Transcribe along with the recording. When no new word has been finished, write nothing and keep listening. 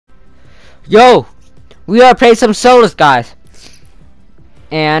Yo, we are playing some solos, guys.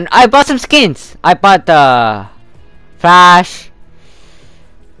 And I bought some skins. I bought the Flash,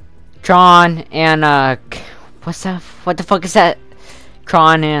 Tron, and what's that? What the fuck is that?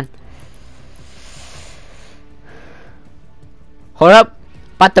 Tron and hold up.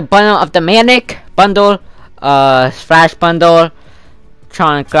 Bought the bundle of the Manic bundle, Flash bundle,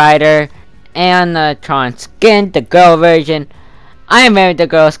 Tron glider, and the Tron skin, the girl version. I am wearing the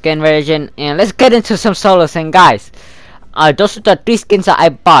girl skin version, and let's get into some solos. And guys, those are the 3 skins that I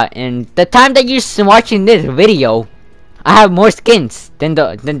bought. And the time that you're watching this video, I have more skins than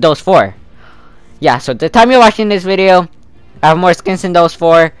those 4. Yeah, so the time you're watching this video, I have more skins than those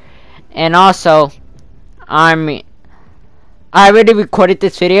 4. And also, I already recorded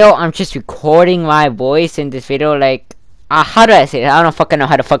this video. I'm just recording my voice in this video. Like, how do I say it? I don't fucking know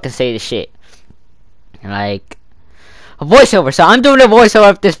how to fucking say this shit. Like, a voiceover. So I'm doing a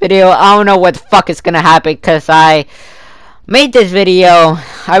voiceover of this video. I don't know what the fuck is gonna happen, because I made this video.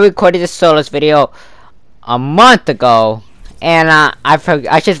 I recorded this solos video a month ago, and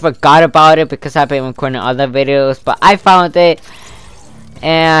I just forgot about it because I've been recording other videos. But I found it,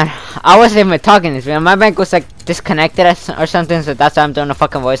 and I wasn't even talking in this video. My mic was like disconnected or something, so that's why I'm doing a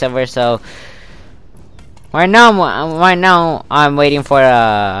fucking voiceover. So right now I'm waiting for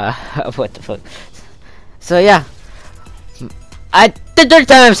what the fuck. So yeah, the 3rd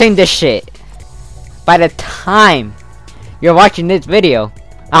time I'm saying this shit. By the time you're watching this video,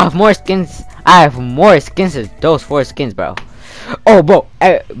 I have more skins. I have more skins than those 4 skins, bro. Oh, bro,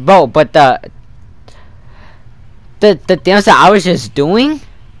 but the things that I was just doing,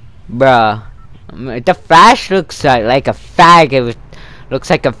 bruh. The Flash looks like a faggot.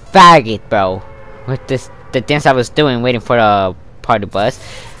 Looks like a faggot, bro. With the dance I was doing, waiting for the party bus,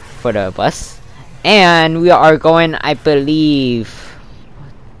 and we are going, I believe.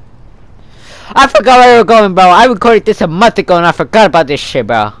 I forgot where we were going, bro. I recorded this a month ago and I forgot about this shit,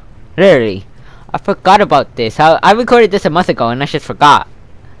 bro. Literally, I forgot about this. I recorded this a month ago and I just forgot.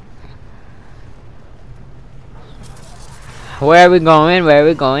 Where are we going? Where are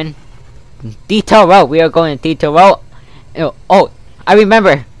we going? Detail Road. We are going to Detail Road. Oh, I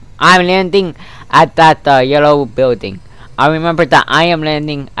remember. I'm landing at that yellow building. I remember that I am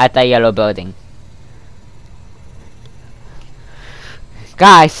landing at that yellow building.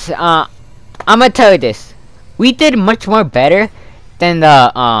 Guys, I'm gonna tell you this. We did much more better than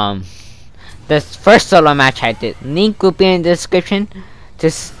the first solo match I did. Link will be in the description.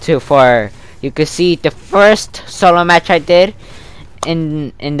 For you can see the first solo match I did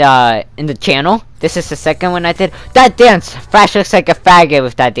in the channel. This is the second one I did. That dance, Flash looks like a faggot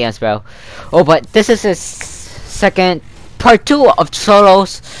with that dance, bro. Oh, but this is the second part 2 of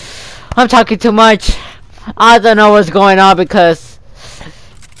solos. I'm talking too much. I don't know what's going on because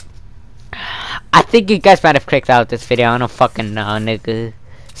I think you guys might have clicked out this video. I don't fucking know, nigga.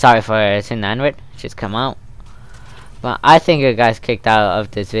 Sorry for saying that word. Just come out. But I think you guys kicked out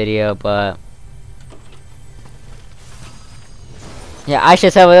of this video, but yeah, I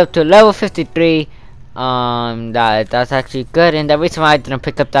just leveled up to level 53. That's actually good. And the reason why I didn't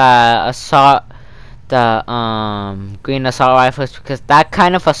pick up the assault, green assault rifles, because that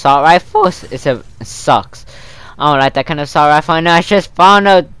kind of assault rifle sucks. I don't like that kind of assault rifle. And I just found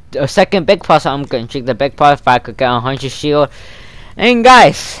a second big paw, so I'm gonna check the big paw if I could get 100 shield. And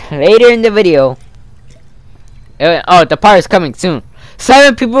guys, later in the video, oh, the part is coming soon.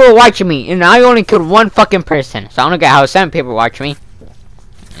 7 people were watching me, and I only killed 1 fucking person. So I don't get how 7 people watch me.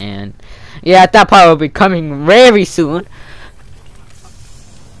 And yeah, that part will be coming very soon.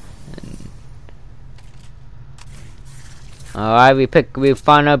 Alright, we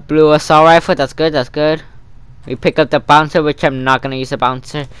found a blue assault rifle. That's good. That's good. We pick up the bouncer, which I'm not gonna use the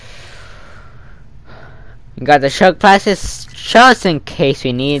bouncer. We got the shug classes just in case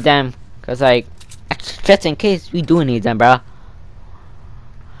we need them, cause like just in case we do need them, bro.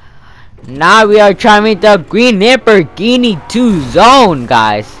 Now we are trying the green Lamborghini 2 zone,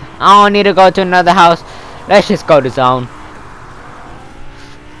 guys. I don't need to go to another house. Let's just go to zone.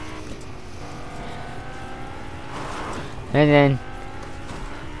 And then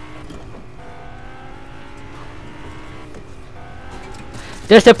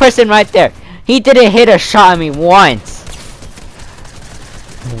there's a person right there. He didn't hit a shot at me once.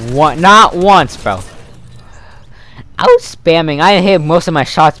 Not once, bro. I was spamming. I hit most of my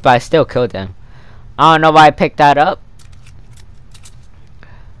shots, but I still killed him. I don't know why I picked that up.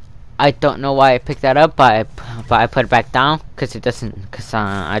 I don't know why I picked that up, but I put it back down because it doesn't. Because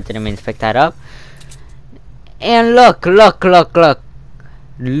I didn't mean to pick that up. And look.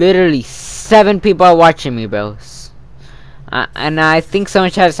 Literally 7 people are watching me, bros. And I think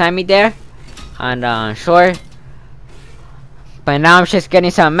someone tried to sign me there. on the shore. But now I'm just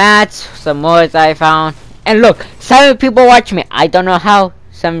getting some mats, some woods I found. And look, 7 people watching me. I don't know how.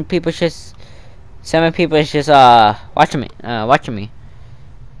 7 people is just watching me.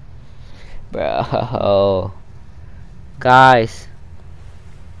 Bro. Guys.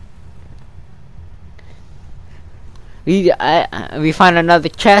 We find another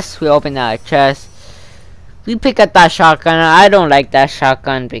chest. We open that chest. We pick up that shotgun. I don't like that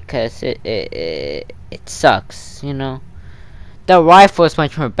shotgun because it sucks, you know. The rifle is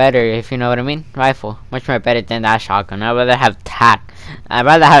much more better, if you know what I mean. Rifle, much more better than that shotgun. I'd rather have tack. I'd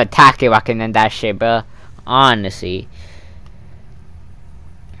rather have a tacky rocket than that shit, bro. Honestly.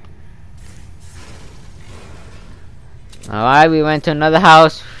 Alright, we went to another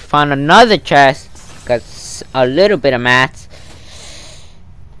house. Found another chest. Got a little bit of mats.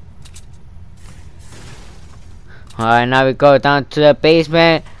 Alright, now we go down to the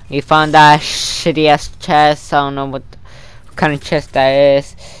basement. We found that shitty ass chest. I don't know what kind of chest that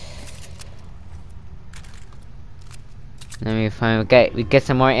is. Let me find. We get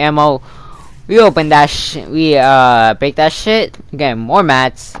some more ammo. We open that shit. We break that shit. We get more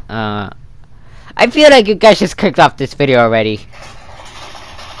mats. I feel like you guys just clicked off this video already.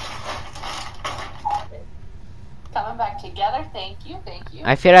 Coming back together. Thank you.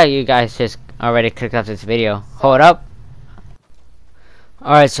 I feel like you guys just already clicked off this video. Hold up.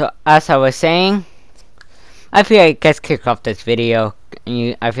 Alright, so as I was saying, I feel like you guys clicked off this video.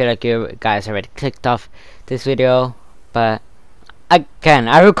 I feel like you guys already clicked off this video. But again,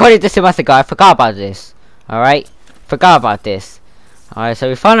 I recorded this a month ago. I forgot about this. Alright? Forgot about this. Alright, so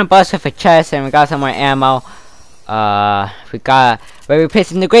we found a bus with a chest and we got some more ammo. We're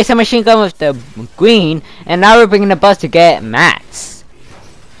replacing the gray submachine gun with the green, and now we're bringing the bus to get mats.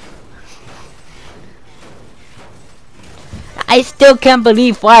 I still can't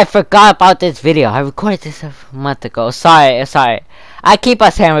believe why I forgot about this video. I recorded this a month ago. Sorry. I keep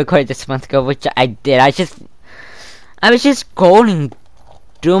on saying I recorded this a month ago, which I did. I was just scrolling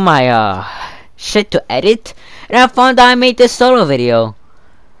through my shit to edit, and I found out I made this solo video.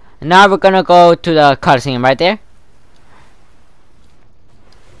 And now we're gonna go to the Coliseum right there.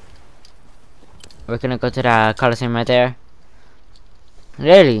 We're gonna go to the Coliseum right there.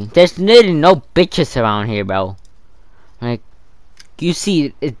 Literally, there's literally no bitches around here, bro. Like, you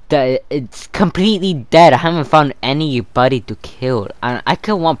see, it's completely dead. I haven't found anybody to kill. I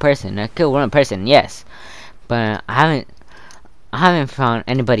killed one person. Yes, but I haven't found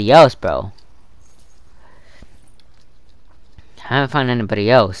anybody else, bro. I haven't found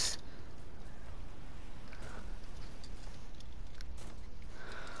anybody else.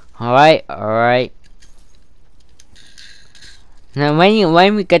 Alright. Now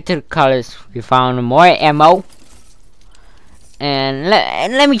when we get to the college, we found more ammo. And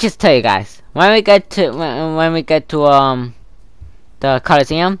let me just tell you guys, when we get to the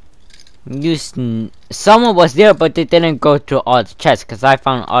Coliseum, someone was there, but they didn't go to all the chests because I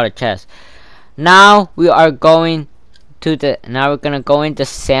found all the chests. Now we're gonna go into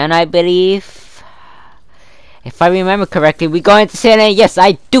sand, I believe. If I remember correctly, we go into sand. And yes,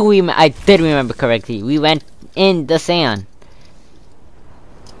 I did remember correctly. We went in the sand.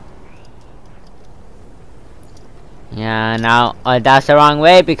 Yeah, now that's the wrong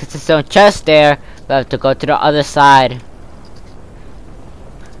way because there's no chest there. We have to go to the other side.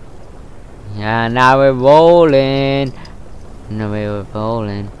 Yeah, now we're rolling.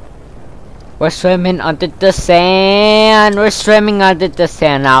 We're swimming under the sand. We're swimming under the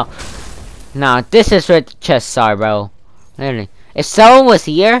sand now. Now this is where the chests are, bro. Literally, if someone was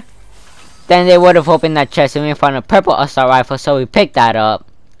here, then they would have opened that chest and we found a purple assault rifle. So we picked that up.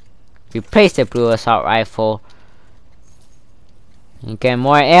 Replaced the blue assault rifle. You get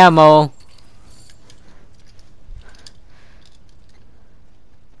more ammo.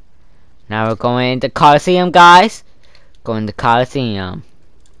 Now we're going to Coliseum, guys. Going to Coliseum.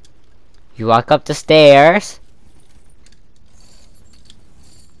 You walk up the stairs.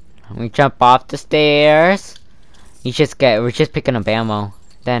 We jump off the stairs. We're just picking up ammo.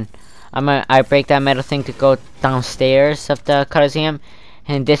 Then I break that metal thing to go downstairs of the Coliseum,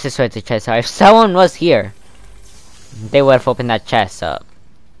 and this is where the chests are. If someone was here, they would have opened that chest up.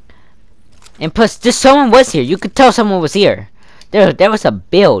 And plus, someone was here. You could tell someone was here. There was a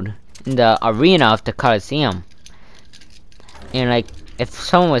build in the arena of the Coliseum. And like,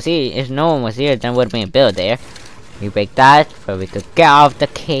 if no one was here, then would have been a build there. We break that so we could get out of the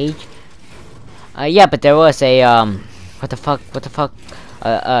cage. Yeah, but there was a what the fuck,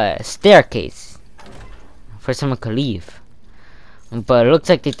 staircase for someone to leave. But it looks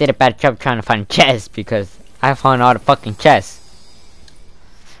like they did a bad job trying to find chests because I found all the fucking chests.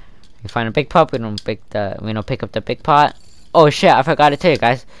 We find a big pot. We don't pick up the big pot. Oh shit! I forgot to tell you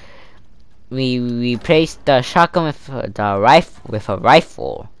guys. We replaced the shotgun with the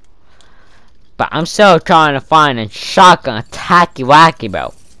rifle. But I'm still trying to find a shotgun tacky wacky,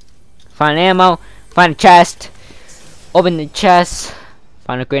 bro. Find ammo. Find a chest. Open the chest.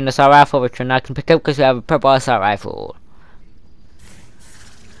 Find a green assault rifle, which we're not gonna pick up because we have a purple assault rifle.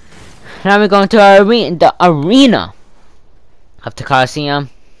 Now we're going to the arena of the Coliseum.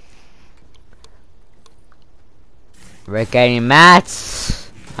 We're getting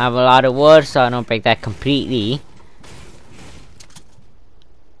mats. I have a lot of wood, so I don't break that completely.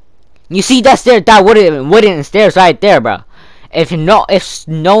 You see that stair, that wooden stairs right there, bro. If no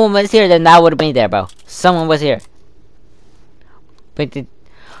one was here, then that would have been there, bro. Someone was here. But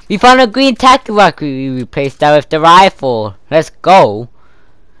we found a green tacky rock. We replaced that with the rifle. Let's go.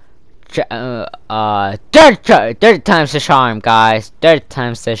 Third time's the charm, guys. Third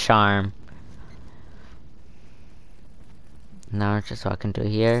time's the charm. Now it's just what I can do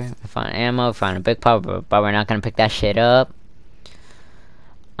here. We found ammo, we found a big pot, but we're not gonna pick that shit up.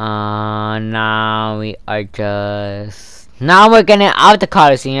 Now we are just... Now we're getting out the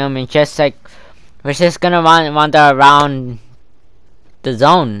Coliseum and just like... We're just gonna wander around the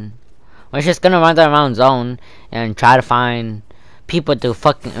zone. We're just gonna wander around zone and try to find people to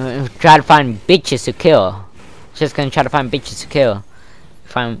fucking... try to find bitches to kill. Just gonna try to find bitches to kill.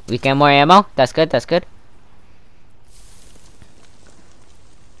 We get more ammo? That's good, that's good.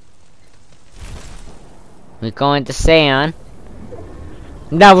 We go into sand.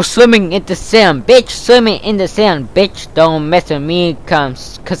 Now we're swimming in the sand, bitch. Swimming in the sand, bitch. Don't mess with me,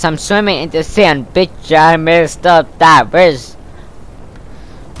 cause I'm swimming in the sand, bitch. I messed up that verse.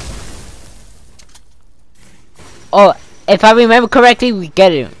 Oh, if I remember correctly, we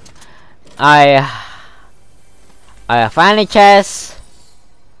get it. I find a chest.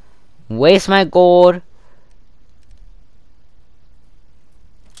 Waste my gold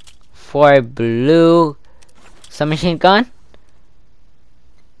for a blue submachine gun.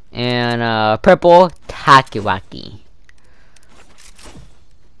 And purple takiwaki.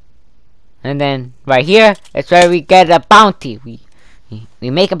 And then right here, it's where we get a bounty. We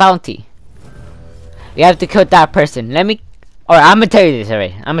make a bounty. We have to kill that person. I'm gonna tell you this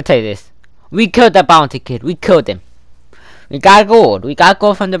already. I'm gonna tell you this. We killed the bounty kid. We killed him. We got gold. We got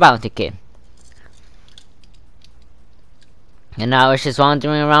gold from the bounty kid. And now we're just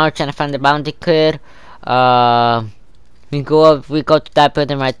wandering around trying to find the bounty kid. We go to that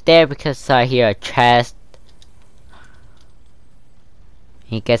building right there because I hear a chest.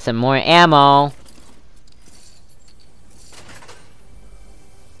 He gets some more ammo.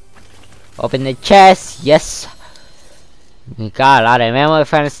 Open the chest. Yes. We got a lot of ammo. We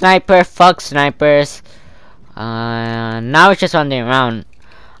found a sniper. Fuck snipers. Now we're just wandering around.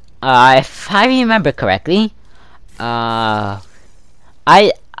 If I remember correctly, I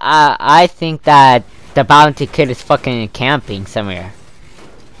think that the bounty kid is fucking camping somewhere.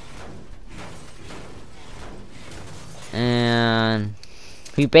 And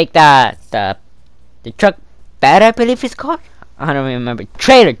we break the truck bed, I believe it's called. I don't remember.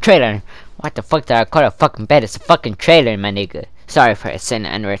 Trailer. What the fuck did I call it a fucking bed? It's a fucking trailer, my nigga. Sorry for saying the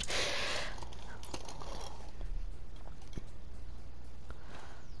N-word.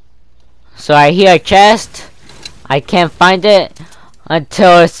 So I hear a chest. I can't find it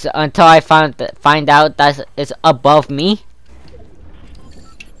until I find out that it's above me.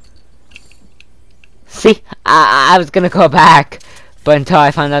 See, I was gonna go back, but until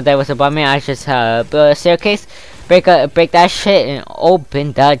I found out that it was above me, I just built a staircase, break that shit, and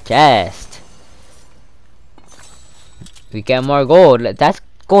open the chest. We get more gold. That's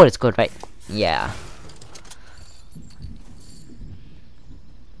gold is good, right? Yeah.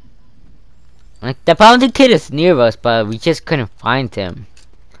 Like, the bounty kid is near us, but we just couldn't find him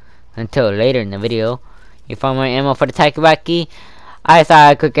until later in the video. You found more ammo for the takiwaki. I thought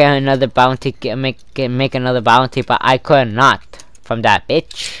I could get another bounty, make another bounty, but I could not from that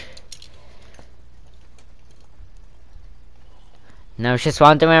bitch. Now it's just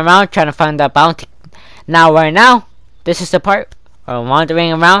wandering around trying to find that bounty. Now, right now, this is the part where I'm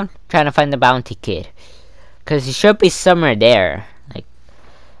wandering around trying to find the bounty kid, cause he should be somewhere there.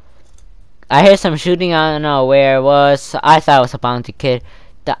 I hear some shooting. I don't know where it was. I thought it was a bounty kid.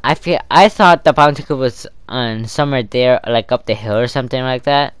 I thought the bounty kid was on somewhere there, like up the hill or something like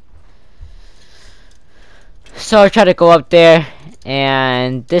that. So I try to go up there,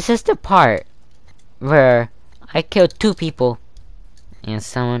 and this is the part where I killed 2 people, and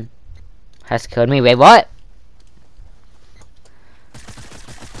someone has killed me. Wait, what?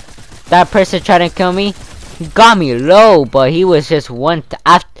 That person tried to kill me. He got me low, but he was just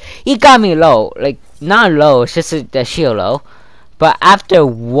he got me low, like not low, it's just the shield low. But after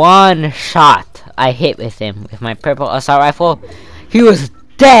one shot I hit with him with my purple assault rifle, he was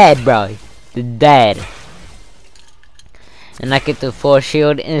dead, bro. Dead. And I get the full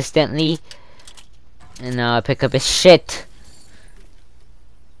shield instantly. And now I pick up his shit.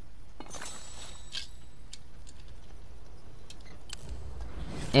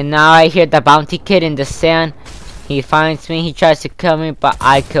 And now I hear the bounty kid in the sand. He finds me, he tries to kill me, but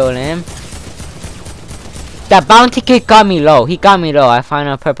I kill him. The bounty kid got me low. He got me low. I find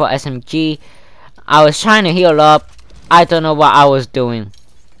a purple SMG. I was trying to heal up. I don't know what I was doing.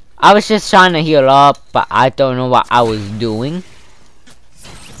 I was just trying to heal up, but I don't know what I was doing.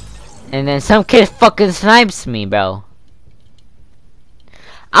 And then some kid fucking snipes me, bro.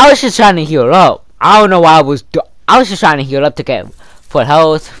 I was just trying to heal up. I don't know what I was doing. I was just trying to heal up to get full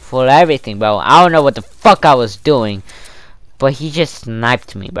health, full everything, bro. I don't know what the fuck I was doing. But he just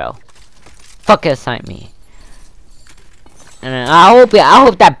sniped me, bro. Fucking sniped me. And I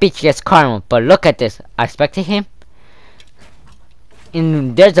hope that bitch gets karma. But look at this. I expected him.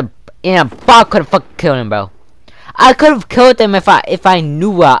 And a bot could have fucking killed him, bro. I could have killed him if I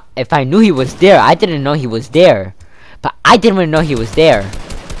knew he was there. I didn't know he was there. But I didn't even know he was there.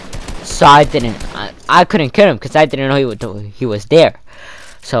 So I couldn't kill him because I didn't know he was there.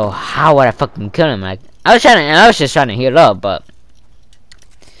 So how would I fucking kill him? Like I was just trying to heal up, but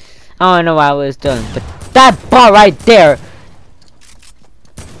I don't know what I was doing. But that bot right there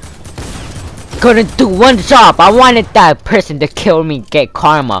couldn't do one job. I wanted that person to kill me, get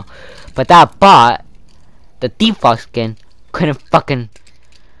karma, but that bot, the default skin, couldn't fucking.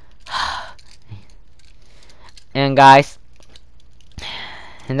 And guys,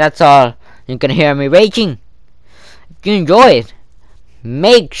 and that's all. You're gonna hear me raging. If you enjoyed,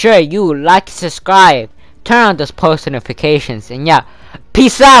 make sure you like, subscribe, turn on those post notifications, and yeah,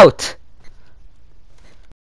 peace out.